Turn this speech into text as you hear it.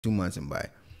2 months by.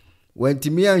 When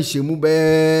Timmy and Shemu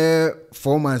be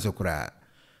 4 months okra.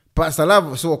 Pastor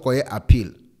Love so koye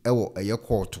appeal ewo eye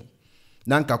court.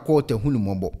 Nanka court hunu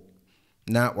mobo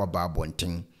na waba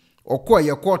abonten. Okwa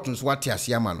ye court nso wate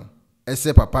asiama no.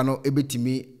 Ese papa no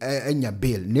ebetimi enya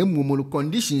bail. Na mmom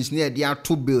conditions ne de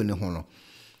ato bail ne ho no.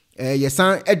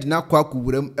 Yesan edna kwa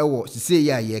kuwuram ewo sise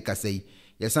ya ye kasai.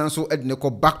 Yesan so edne ko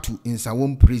back to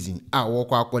Insawom prison a wo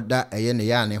kwa akoda eye ne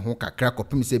ya ne ho kakra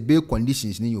kopim se bail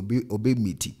conditions ne obe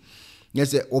meet.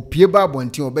 Yese opie ba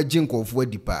abonten obegye nkofo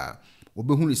adipa.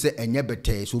 Obehunu se enye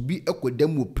bete so bi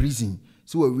ekodam wo prison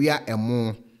so wia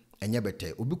emo enye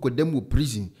bete obi kodam wo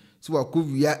prison so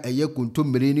wakovia eye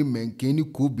kontomere ni menkeni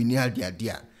ko bi ni ade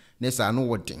a ne sa no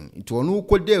woden nti ono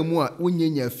kodam a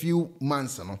onyenya few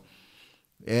months no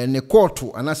ne court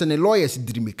anase ne lawyers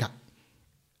dirimika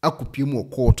akopie mu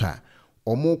court a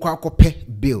omo kwa akopɛ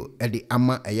bill de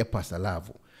ama eye Pastor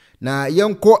na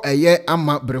yenko eye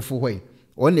ama brefo hoi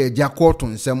ona eja court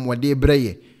nsem wode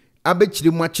breye abechiri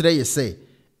mu akire ye say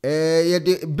ye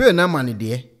de bill na mane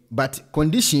de but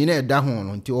condition na eda ho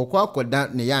no nti okwa akoda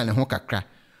ne ya ne ho kakra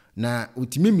na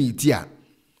utimi miti a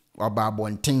oba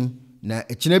abonten na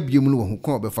ekina biem no ho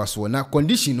kon obefa so na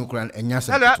condition no kran enya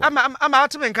se ama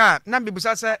atmenka na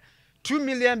bibusa se 2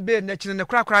 million bill na ekina ne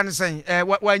kra ne sen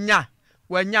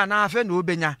wanya na afa na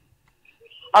obenya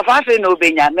afa na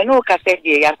obenya me no ka se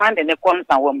die ya sande ne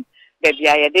konsanwom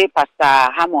bebia ye de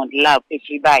Pastor Hammond Love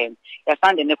efibayen ya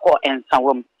sande ne ko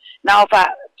ensawom na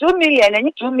ofa 2 million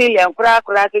and 2 million kura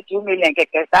 2 million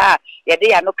keke sa ye de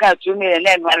ya no ka 2 million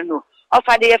na enware no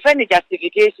ofa de ye friend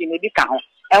justification e bi ka ho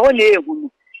e ho na ehunu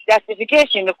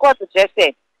justification the court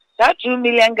say that 2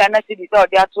 million Ghana cedis or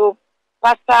they to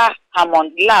Pastor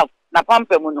Hammond Love na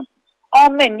pampemu no o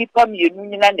men nipa mienu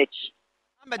nyina nachi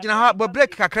amagina ha bo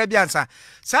break kakra bi ansa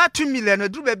sa 2 million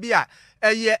oduru ba bi a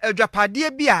eye adwapade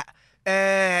bi a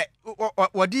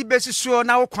wodi besi so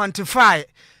na wo quantify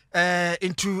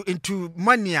into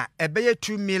money a ebeye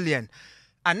 2 million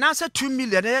and now say 2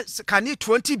 million can it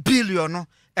 20 billion no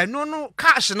eno no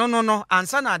cash no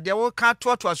ansa na de wo ka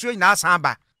to so nyina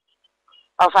asan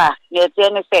ofa ye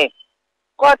tell say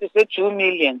court say 2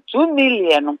 million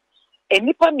no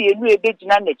enipa mienu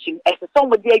ebegina na chim ese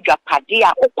somebody adwapade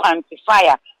a o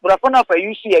quantify but for no for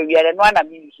you see we are no na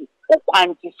me o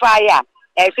quantify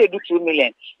say do 2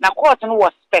 million na court no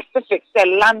was specific say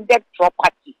landed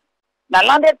property na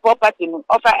landed property no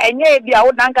offer enye bia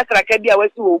wo danka kraka bia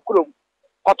wasi wo krom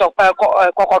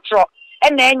kokotro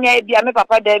ena enye bia me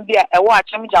papa dan bia e wo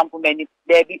achem jampo mani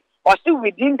there or still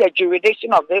within the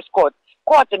jurisdiction of this court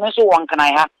no so won kan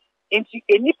ha enti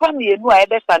enipa mienu a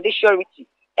ebe stand surety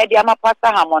e dia ma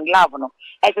Pastor Hammond Love no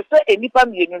e se enipa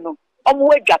mienu no omo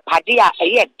wadwapade a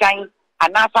eye dan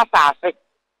anasa saase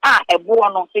a ebo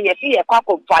no se ye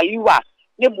kwakọ value a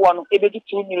ne bo no ebe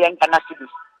 2 million Ghana cedis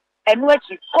enu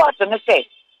achi court no say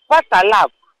Pastor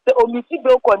Love the omiti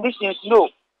bill conditions no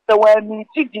so when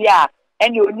omiti dia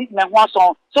any oni na ho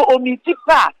aso so omiti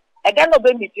pa e ga no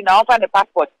be miti na offer the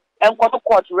passport enko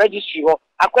court registry ho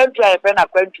akwantu a friend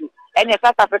akwantu ene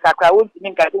South Africa kra won timi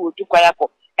nka de wotu kwaya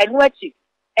ko enu achi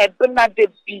e bena de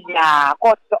bia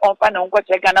court offer na nko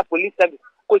che Ghana police service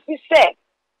ko si say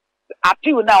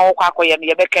appeal na okwa akoye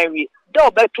me be kan wi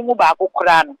do betumu ba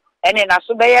akokora no ene na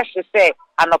so be yes say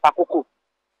anopa koko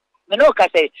me no ka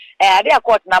say ade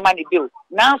court na mani bill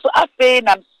na so afi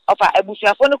na ofa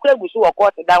abusuafo no kura busu wo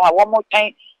court da wa mo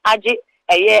twan age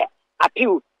eye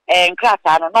appeal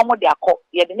nkrata no mo de akọ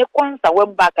ye de ne konsa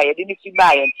wemba ka ye de ne fi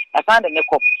baye na san de ne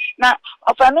kọ na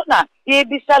ofa no na ye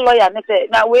bisa lawyer ne say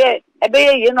na we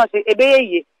ebeye ye no say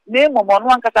ebeye ye ne momo no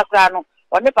ankasa kra no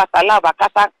oni Pastor Love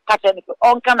akasa kache ni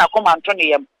onka na koma ntone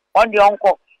yam on de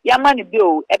onko yama ni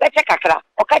bill ebeche kakra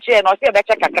o kache no say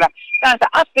ebeche kakra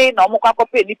sansa afi na omukwa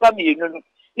kope nipa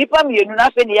mienu na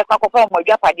afi ni ye kwakofa mo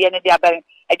adwapade ne de aban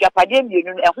adwapade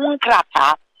mienu ehun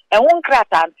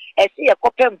krata esi ye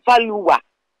kope value a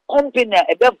company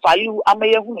ebe value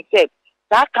amaye hu say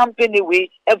that company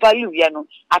we value ye no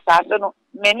asase no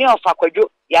many of akwadwo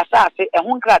ya asase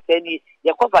ehun krata ni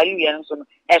ye ko value ye no so no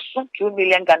esu 2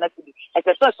 million Ghana cedis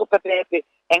ese so pepepe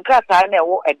enkrata na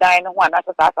ewo edan no ho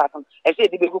anasa asase ese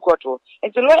de begu koto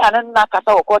enti lawyer na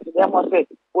kasa wo court dem mo say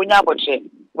onya abotre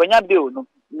onya bill no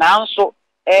na nso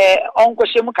onko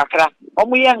shemu kakra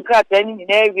omo ye enkrata ni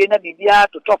nyina ewie na bibia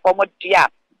to top omo dia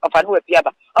ofa no wapia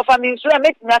ba ofa mi nso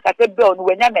emetina kasa bill no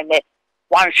wanya nene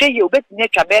wanhwe ye obetini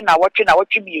atwa na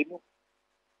wotwe mienu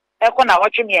eko na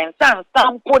wotwe miensa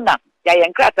nsampo na ya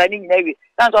enkrata ni nyina ewie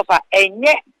sanso ofa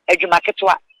enye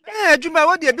adwumaketwa adwuma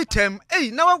wo de bitem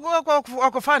na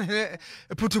wakofan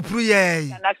putupuru ye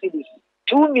Ghana cedis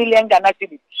 2 million Ghana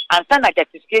cedis and send a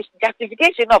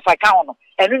justification of account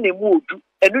and in the mood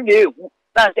and in the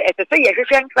as I say a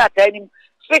Christian cratter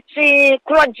switching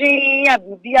crunchy and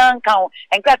Bubian count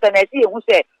and cat and I see who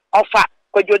say offer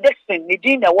for your destiny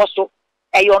Medina was so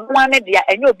a yon one idea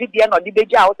and your Bibian or the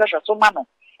Beja house so mano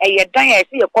a dying I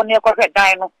see a corner correct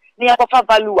dino near offer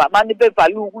value a money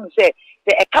value who say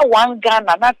the account 1 gun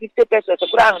and not 50 pesos to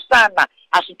ground sana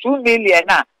as 2 million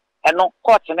and no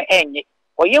court in any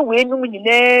or you win we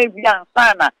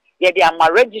sana ye de ama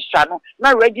register no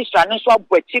na register no so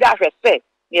abotiri ahwese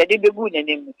ye de begu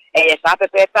nanim ye sa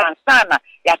pepe sana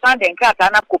ya san de nkrata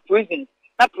na ko prison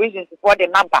na prison for the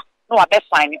number no abe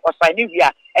sign or sign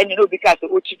via any no because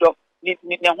ochido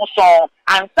ni ho so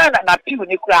ansana na piu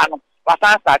ni kura no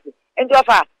wasan start enti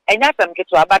ofa enya sam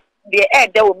keto aba de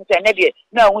de wo mte na de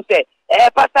na hu se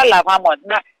pastor lavamon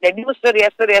na ni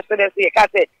serious ye ka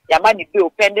se ya mani bill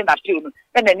pending appeal no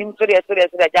na ni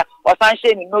serious ja o san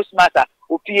she ni no matter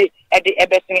opie e de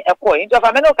ebesin ekọ into of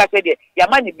ameno ka se de ya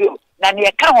mani bill na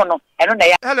ne ka ho no eno na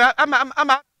ya hello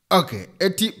ama okay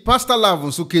eti pastor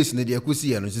love so case ne de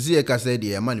akusi ye no sisi ye ka se de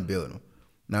ya mani bill no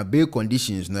na bail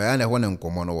conditions no ya na ho ne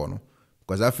nkomo no wo no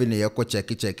because afi ne ye ko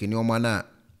check ni o ma na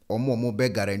omo be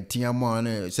guarantee ama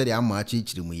na se de ama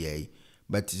achichiri mu ye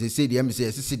but say the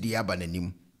MC say the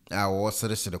abananim a wo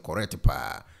sere correct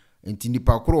pa enti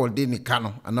nipa kro de ne ka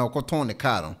no ana okoton ne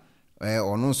ka no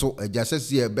ono so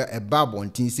ajasese e ba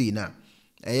bontin sei na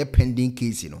pending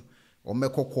case no o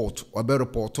meko court o be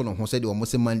report no ho say de o mo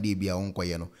se Monday bia won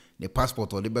koye no ne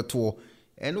passport o de beto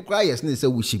enu kra yes ne say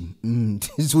wushim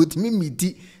so with me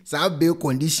miti sa bail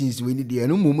conditions we need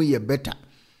no mumu ye better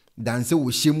than say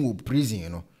wushim wo prison you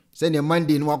know say ne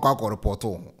Monday no akọ report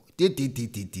o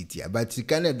but you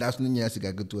can't that's no nyasi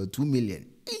ga to 2 million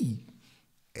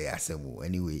asemu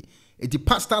anyway it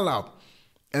pastor love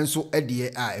and so edie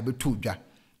e be to dwa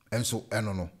and so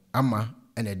eno no ama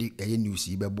ene de eye news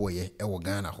yi be boye e wo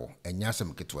Ghana ho enya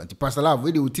asem keto anti pastor love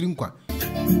we de otiri nkwa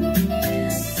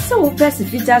so we press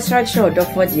feature structure do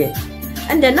for there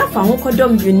and then afa ho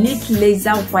kodom unique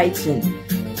laser whitening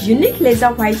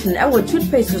e wo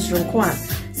toothpaste so nko a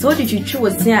so de twitwi wo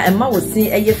sin a ema wo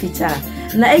sin eye feature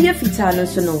na eye fita no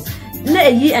so no na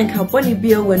eyi enkaboni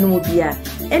bia wanu bia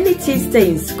any tea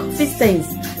stains, coffee stains,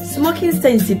 smoking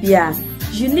stains bia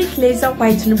unique laser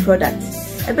whitening product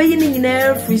ebe yi ni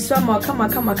nyina free so ma kama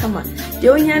de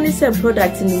onya ni say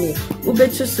product ni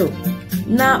ubetu so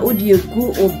na odi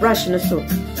egu o brush no so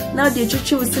na de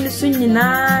twitwi usini so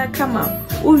nyina kama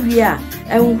uwia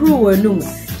enhuru wanum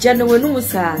jeno wanum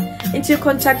sa into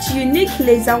contact unique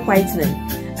laser whitening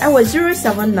our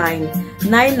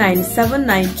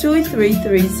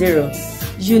 07999792330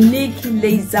 unique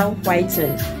laser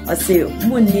whiten or say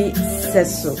muni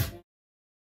seso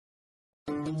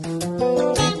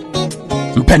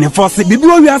Penifose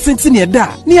bibio wi asenti ne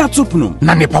da ne atopnum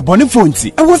na ne pabone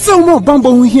fonti e wo se wo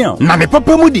bambo hu hia na ne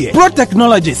papa mu de Pro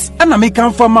Technologies ana me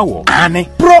kan fama wo ane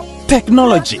Pro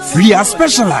Technologies. We are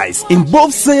specialized in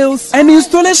both sales and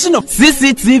installation of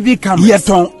CCTV cameras.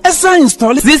 Yeton esa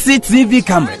install CCTV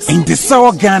cameras in the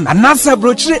South Ghana and NASA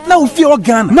brochure na ufi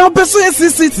Ghana. Now beso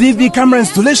CCTV camera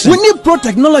installation. We need Pro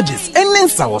Technologies and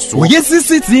Nensa also. We get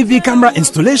CCTV camera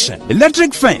installation,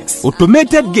 electric fence,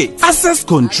 automated gate, access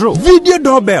control, video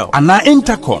doorbell, and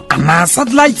intercom, and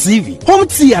satellite TV, home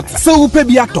theater. So upe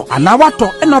biato, and wato,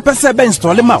 and pese be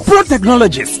install ma. Pro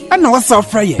Technologies and our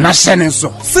software. Na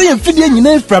shenenso. Say fidie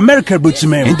nyina from America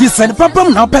brochime ndi send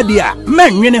papam na opedia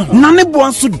manwene ho na ne bo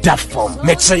anso da form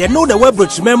me cheye no the web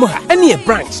brochime mu ha ene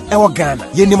branch e wo Ghana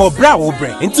ye ni mo bra wo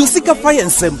bre nti sika fa ye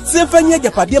nsem se fa nya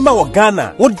japade ma wo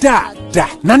Ghana wo da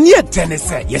na ne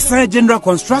tenese ye say general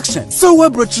construction so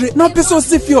web brochire na peso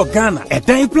si fi o Ghana e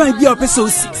dan plan bi o peso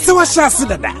si se wa sha se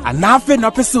dada ana afi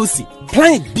na peso si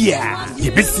plan bia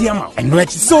ye besiama eno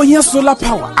achi so ye solar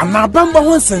power ana bamba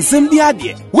ho nsensem bi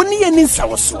ade woni ye ni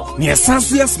nsawoso ne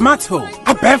sanso ye smart home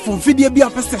abefo fidie bi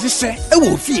apese hye e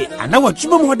wo fie ana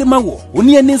watuma mo de ma wo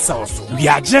woni ye ni nsawoso we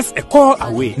are just a call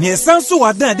away ne sanso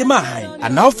wadan de ma han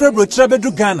ana ofre brochire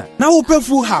bedu Ghana na wo pe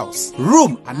full house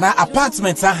room ana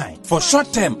apartment ahan for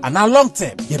short term ana long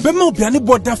term ye be ma obiane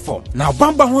border form na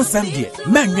bamba ho nsem de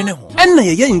manwene ho enna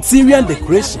ye interior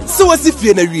decoration so wasi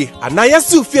fie na wie ana ye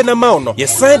si fie na ma no ye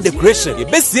sign decoration ye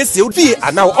besiesie odi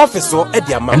ana office o e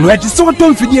dia ma no edi so to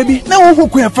mfidie bi na wo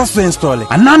hokun fa so install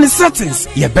ana ne settings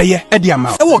ye beye e dia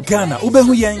ma e wo Ghana wo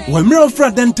behu yen wo mre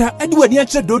ofra denta e di wani a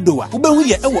che dodoa wo behu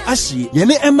ye e wo ahie ye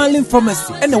ne Emalin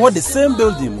pharmacy e na wo the same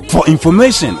building for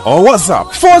information or WhatsApp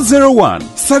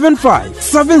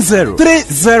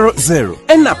 401-7570-300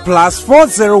 and a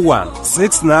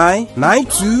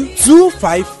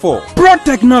 +401-6992-254 Pro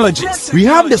Technologies. We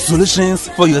have the solutions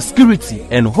for your security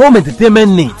and home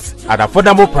entertainment needs at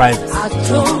affordable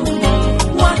prices.